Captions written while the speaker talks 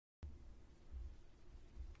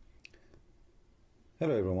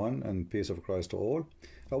Hello everyone, and peace of Christ to all.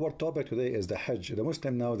 Our topic today is the Hajj. The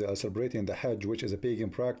Muslim now, they are celebrating the Hajj, which is a pagan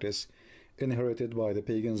practice inherited by the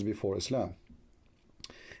pagans before Islam.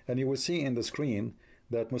 And you will see in the screen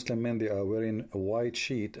that Muslim men, they are wearing a white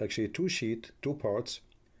sheet, actually two parts,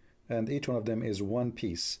 and each one of them is one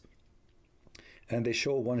piece. And they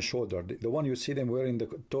show one shoulder. The one you see them wearing the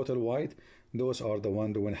total white, those are the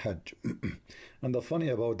one doing Hajj. And the funny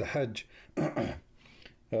about the Hajj,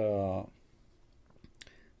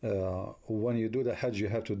 when you do the Hajj, you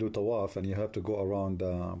have to do tawaf and you have to go around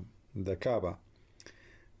the Kaaba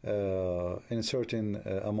in a certain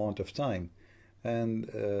amount of time. And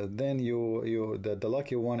then the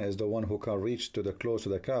lucky one is the one who can reach to the close to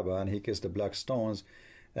the Kaaba, and he kissed the black stones,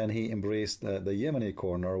 and he embraced the Yemeni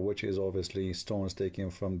corner, which is obviously stones taken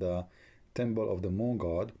from the temple of the moon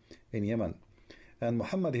god in Yemen. And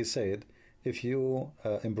Muhammad, he said, if you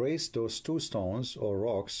embrace those two stones or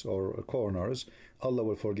rocks or corners, Allah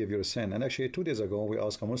will forgive your sin. And actually 2 days ago we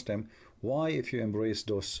asked a Muslim, why if you embrace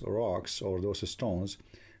those rocks or those stones,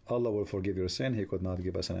 Allah will forgive your sin? He could not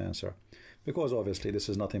give us an answer, because obviously this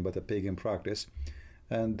is nothing but a pagan practice.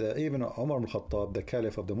 And even Umar ibn Khattab, the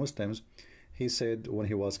caliph of the Muslims, he said when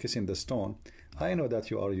he was kissing the stone, I know that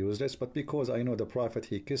you are useless, but because I know the Prophet,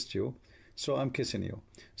 he kissed you, so I'm kissing you.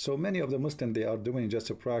 So many of the Muslims, they are doing just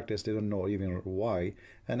a practice, they don't know even why.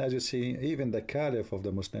 And as you see, even the caliph of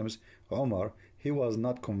the Muslims, Umar, he was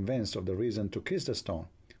not convinced of the reason to kiss the stone,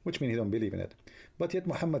 which means he don't believe in it. But yet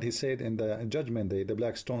Muhammad, he said in the judgment day, the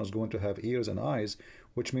black stone is going to have ears and eyes,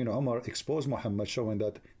 which means Umar exposed Muhammad, showing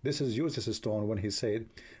that this is useless stone, when he said,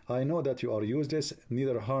 I know that you are useless,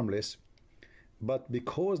 neither harmless, but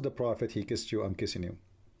because the Prophet, he kissed you, I'm kissing you.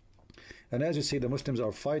 And as you see, the Muslims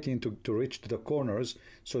are fighting to reach to the corners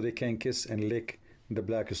so they can kiss and lick the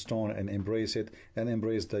black stone and embrace it, and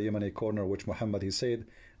embrace the Yemeni corner, which Muhammad, he said,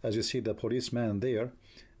 as you see the policeman there,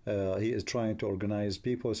 he is trying to organize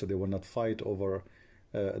people so they will not fight over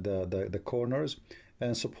the corners,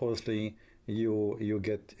 and supposedly you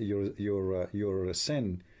get your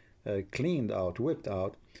sin cleaned out, whipped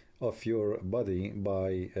out of your body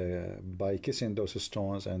by kissing those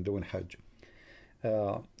stones and doing Hajj.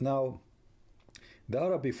 Now, the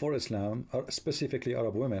Arab before Islam, specifically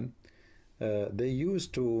Arab women, they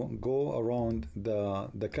used to go around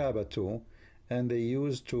the Kaaba too, and they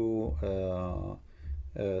used to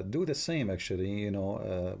do the same, actually,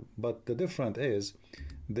 but the difference is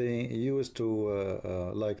they used to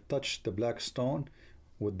like touch the black stone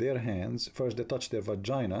with their hands. First they touch their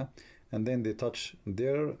vagina, and then they touch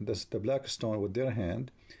the black stone with their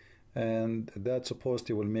hand, and that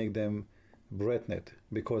supposedly will make them pregnant,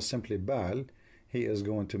 because simply Baal, he is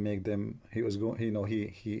going to make them, he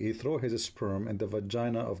throw his sperm in the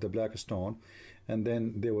vagina of the black stone, and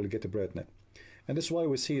then they will get pregnant. And that's why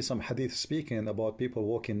we see some hadith speaking about people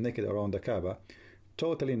walking naked around the Kaaba,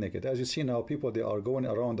 totally naked. As you see now, people, they are going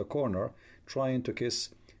around the corner trying to kiss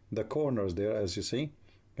the corners there. As you see,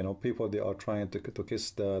 people, they are trying to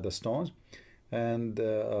kiss the stones, and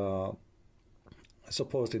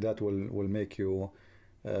supposedly that will make you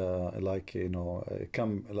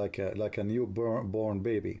come like a newborn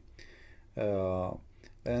baby.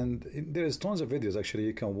 And there is tons of videos actually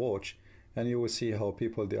you can watch, and you will see how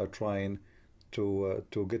people, they are trying to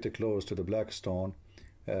get close to the black stone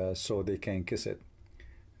so they can kiss it.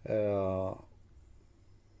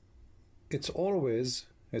 It's always,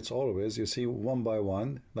 you see, one by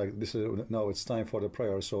one, like this is, now it's time for the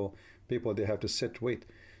prayer, so people, they have to wait.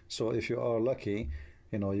 So if you are lucky,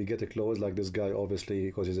 you get close, like this guy, obviously,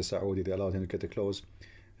 because he's a Saudi, they allowed him to get close.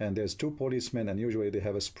 And there's two policemen, and usually they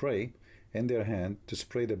have a spray in their hand to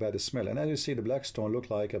spray the bad smell. And as you see, the black stone look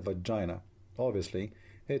like a vagina. Obviously,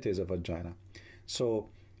 it is a vagina. So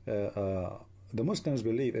the Muslims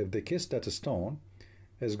believe if they kiss that stone,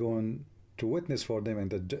 is going to witness for them in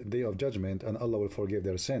the day of judgment, and Allah will forgive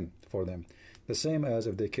their sin for them. The same as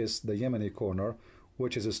if they kiss the Yemeni corner,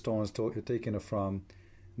 which is a stone taken from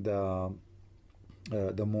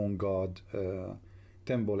the moon god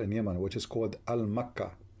temple in Yemen, which is called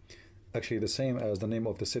Al-Makkah. Actually the same as the name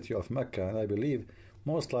of the city of Mecca, and I believe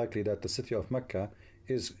most likely that the city of Mecca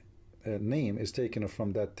name is taken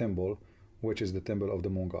from that temple, which is the temple of the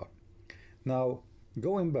moon god. Now,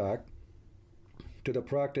 going back to the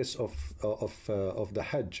practice of the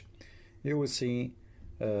Hajj, you will see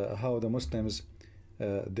how the Muslims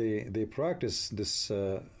they practice this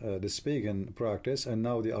pagan practice, and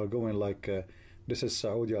now they are going like this is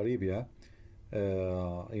Saudi Arabia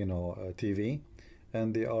TV,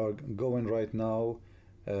 and they are going right now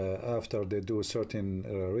after they do certain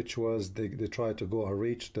rituals, they try to go and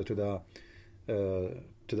reach to the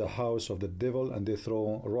house of the devil, and they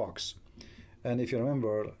throw rocks. And if you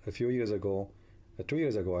remember, a few years ago, 2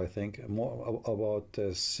 years ago, I think, about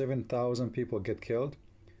 7,000 people get killed.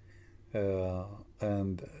 And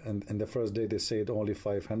the first day they said only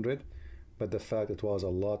 500, but the fact it was a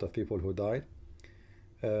lot of people who died.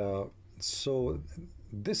 So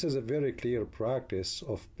this is a very clear practice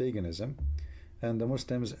of paganism, and the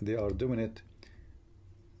Muslims, they are doing it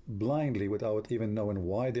blindly without even knowing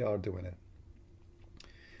why they are doing it.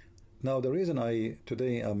 Now, the reason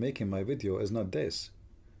today I'm making my video is not this.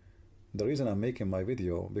 The reason I'm making my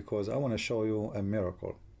video because I want to show you a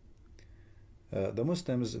miracle. The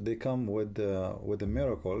Muslims, they come with a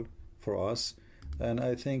miracle for us, and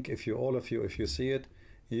I think if all of you, if you see it,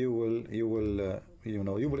 you will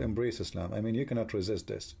embrace Islam. I mean, you cannot resist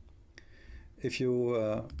this. If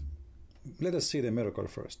you let us see the miracle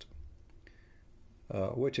first,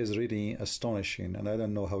 which is really astonishing, and I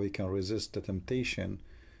don't know how we can resist the temptation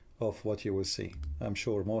of what you will see. I'm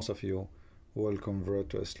sure most of you will convert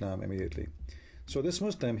to Islam immediately. So this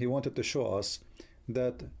Muslim, he wanted to show us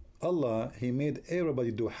that Allah, he made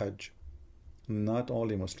everybody do Hajj, not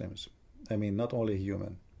only Muslims. I mean, not only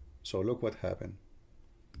human. So look what happened.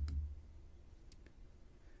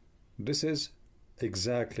 This is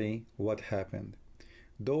exactly what happened.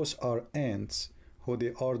 Those are ants who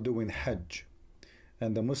they are doing Hajj.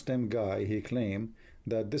 And the Muslim guy, he claimed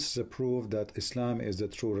that this is a proof that Islam is the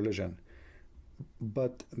true religion.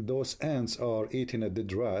 But those ants are eating a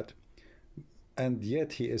dead rat, and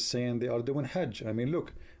yet he is saying they are doing Hajj. I mean,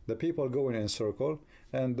 look, the people going in circle,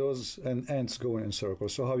 and ants going in circle.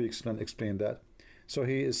 So how you explain that? So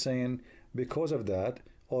he is saying because of that,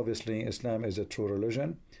 obviously Islam is a true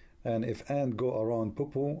religion, and if ants go around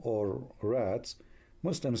poo-poo or rats,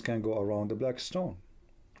 Muslims can go around the black stone.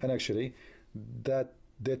 And actually, that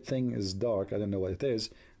thing is dark. I don't know what it is,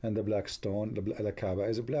 and the black stone, the Kaaba,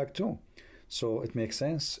 is black too. So it makes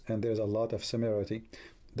sense, and there's a lot of similarity.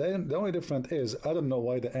 The only difference is I don't know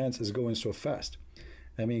why the ants is going so fast.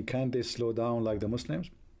 I mean, can't they slow down like the Muslims?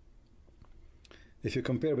 If you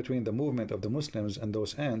compare between the movement of the Muslims and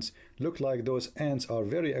those ants, look like those ants are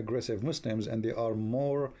very aggressive Muslims, and they are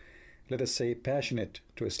more, let us say, passionate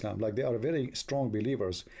to Islam. Like they are very strong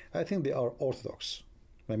believers. I think they are Orthodox.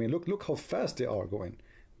 I mean, look how fast they are going.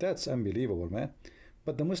 That's unbelievable, man.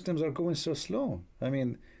 But the Muslims are going so slow. I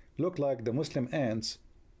mean, look like the Muslim ants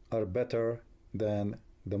are better than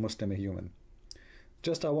the Muslim human.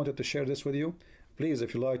 Just I wanted to share this with you. Please,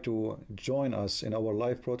 if you like to join us in our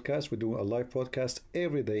live broadcast, we do a live broadcast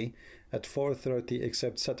every day at 4:30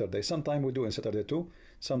 except Saturday. Sometime we do on Saturday too,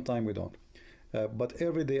 sometime we don't. But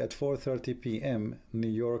every day at 4:30 p.m. New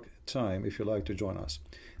York time, if you like to join us.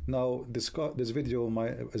 Now, this video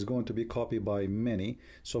is going to be copied by many,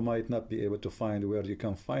 so might not be able to find where you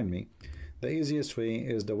can find me. The easiest way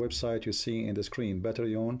is the website you see in the screen,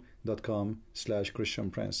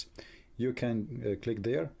 patreon.com/ChristianPrince. You can click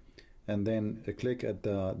there, and then click at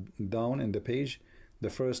the down in the page, the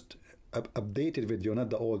first updated video, not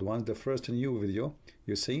the old ones, the first new video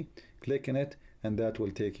you see, click in it, and that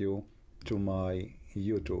will take you to my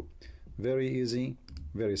YouTube. Very easy,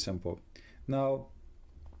 very simple. Now,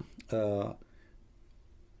 I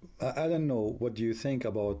don't know what you think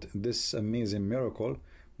about this amazing miracle,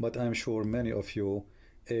 but I'm sure many of you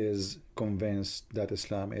is convinced that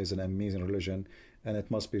Islam is an amazing religion, and it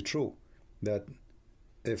must be true that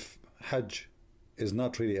if Hajj is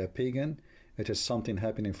not really a pagan, it is something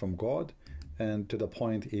happening from God, and to the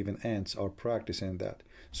point even ants are practicing that.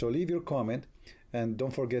 So leave your comment, and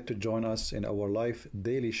don't forget to join us in our live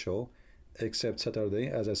daily show, except Saturday.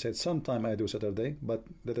 As I said, sometime I do Saturday, but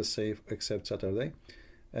let us say except Saturday,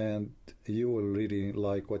 and you will really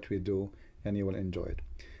like what we do, and you will enjoy it.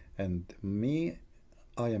 And me,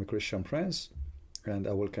 I am Christian Prince, and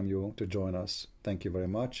I welcome you to join us. Thank you very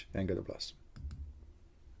much, and God bless.